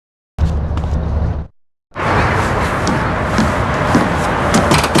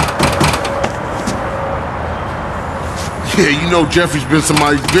Yeah, you know Jeffrey's been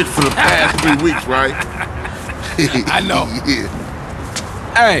somebody's bitch for the past 3 weeks, right? I know. Yeah.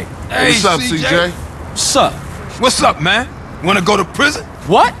 Hey, What's up, CJ? What's up? What's up, man? Wanna go to prison?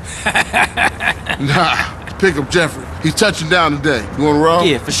 What? Nah, pick up Jeffrey. He's touching down today. You wanna roll?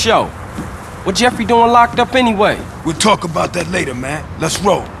 Yeah, for sure. What Jeffrey doing locked up anyway? We'll talk about that later, man. Let's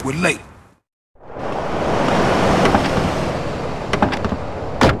roll. We're late.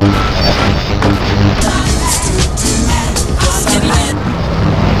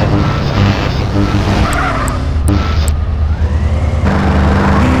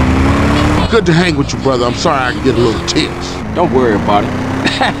 Good to hang with you, brother. I'm sorry I can get a little tense. Don't worry about it.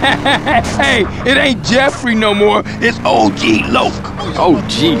 Hey, it ain't Jeffrey no more. It's OG Loke.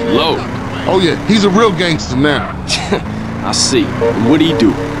 OG Loke. Oh yeah, he's a real gangster now. I see. And what'd he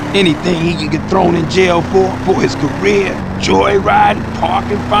do? Anything he can get thrown in jail for his career, joyriding,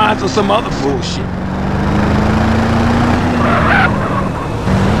 parking fines, or some other bullshit.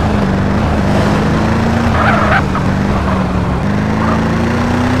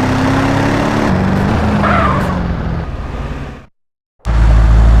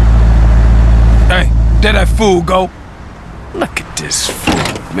 There that fool go. Look at this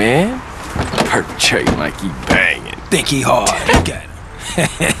fool, man. Perpetrating like he banging. Think he hard. Look at him.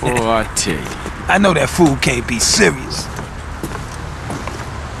 Boy, I tell you. I know that fool can't be serious.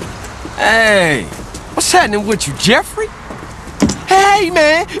 Hey, what's happening with you, Jeffrey? Hey,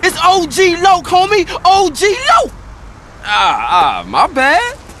 man, it's OG Loke, homie. OG Loke. My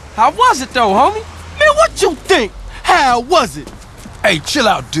bad. How was it, though, homie? Man, what you think? How was it? Hey, chill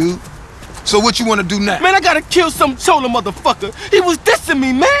out, dude. So what you want to do now? Man, I gotta kill some chola motherfucker. He was dissing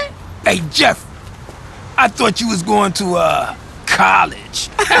me, man. Hey, Jeff, I thought you was going to, college.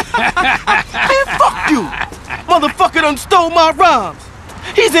 Man, fuck you. Motherfucker done stole my rhymes.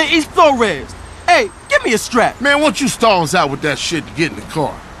 He's in East Flores. Hey, give me a strap. Man, why don't you stall us out with that shit to get in the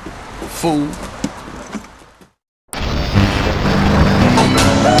car? Fool.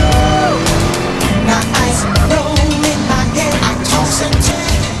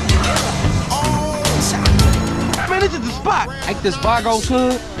 Like this Vago's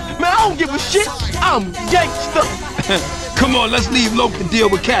hood? Man, I don't give a shit. I'm gangsta. Come on, let's leave Loke to deal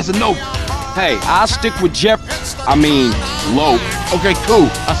with Casanova. Hey, I'll stick with Loke. Okay, cool.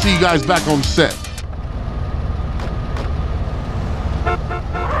 I'll see you guys back on the set.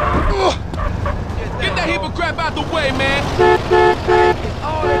 Get that heap of crap out the way, man. Is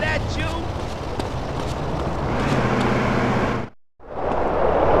all of that you?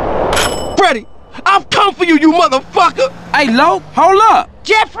 Freddy, I've come for you, you motherfucker. Hey, Loke, hold up.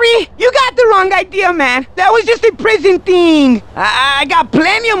 Jeffrey, you got the wrong idea, man. That was just a prison thing. I got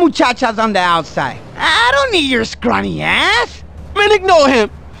plenty of muchachas on the outside. I don't need your scrawny ass. Man, ignore him.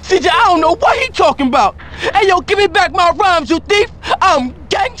 CJ, I don't know what he talking about. Hey, yo, give me back my rhymes, you thief. I'm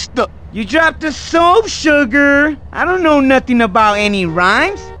gangster. You dropped the soap, sugar. I don't know nothing about any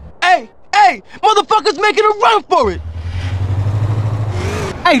rhymes. Hey, motherfuckers making a run for it.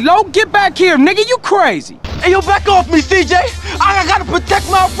 Hey, Loke, get back here, nigga. You crazy. Hey, yo, back off me, CJ. I gotta protect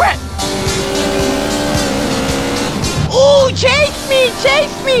my rent. Ooh, chase me,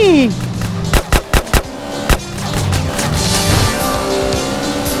 chase me.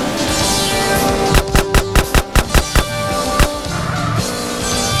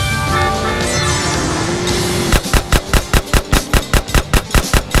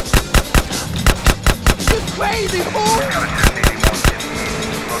 You crazy, fool.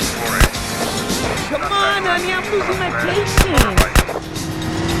 Come on, honey, I'm losing my patience.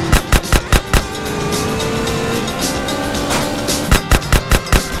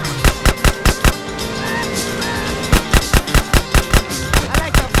 I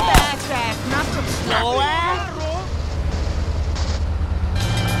like the fast ass, not the slow ass.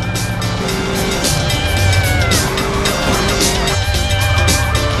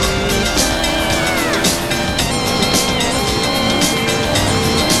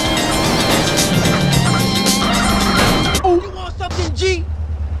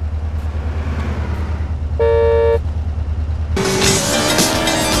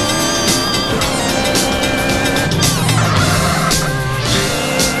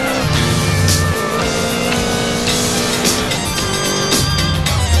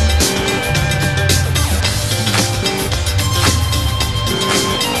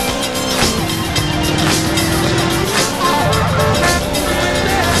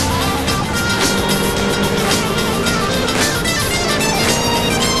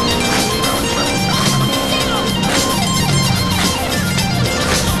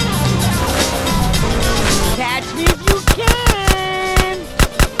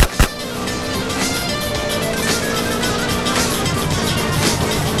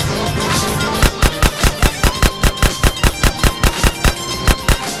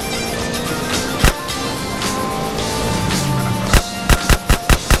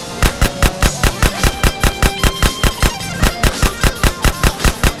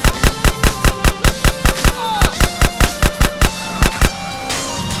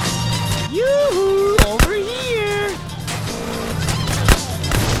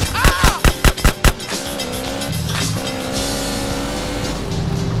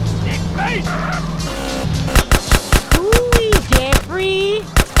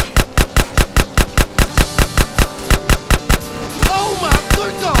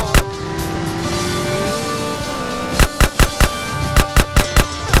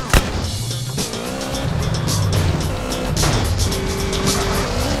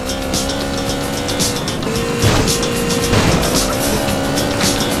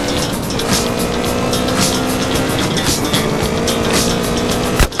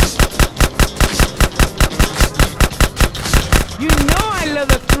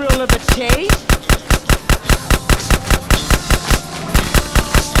 thrill of the chase?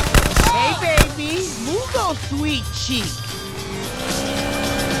 Hey, baby, move those sweet cheeks.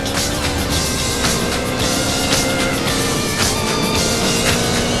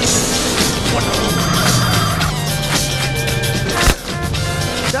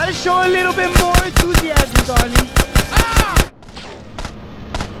 Gotta show a little bit more enthusiasm, darling.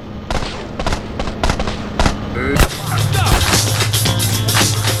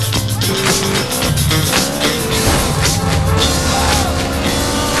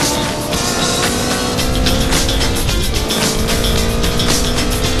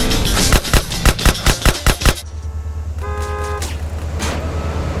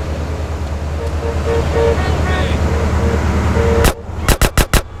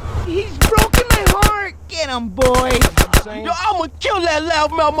 He's broken my heart. Get him, boy. Yo, I'ma kill that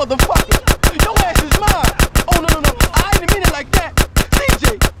loudmouth motherfucker. Your ass is mine. Oh, no, no, no. I didn't mean it like that. CJ,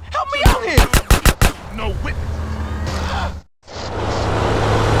 help me out here. No witness.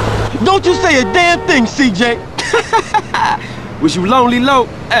 Don't you say a damn thing, CJ. Was you lonely, low?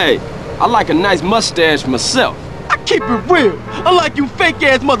 Hey, I like a nice mustache myself. I keep it real, unlike you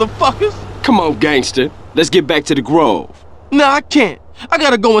fake-ass motherfuckers. Come on, gangster. Let's get back to the Grove. Nah, I can't. I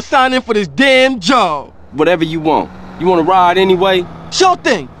gotta go and sign in for this damn job. Whatever you want. You want to ride anyway? Sure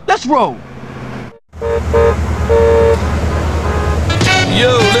thing. Let's roll.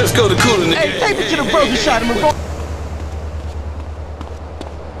 Yo, let's go to cooling. Hey, take me to the burger shop and roll.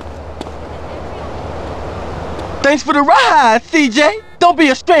 Thanks for the ride, CJ. Don't be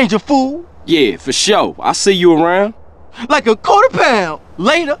a stranger, fool. Yeah, for sure. I'll see you around. Like a quarter pound.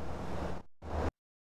 Later.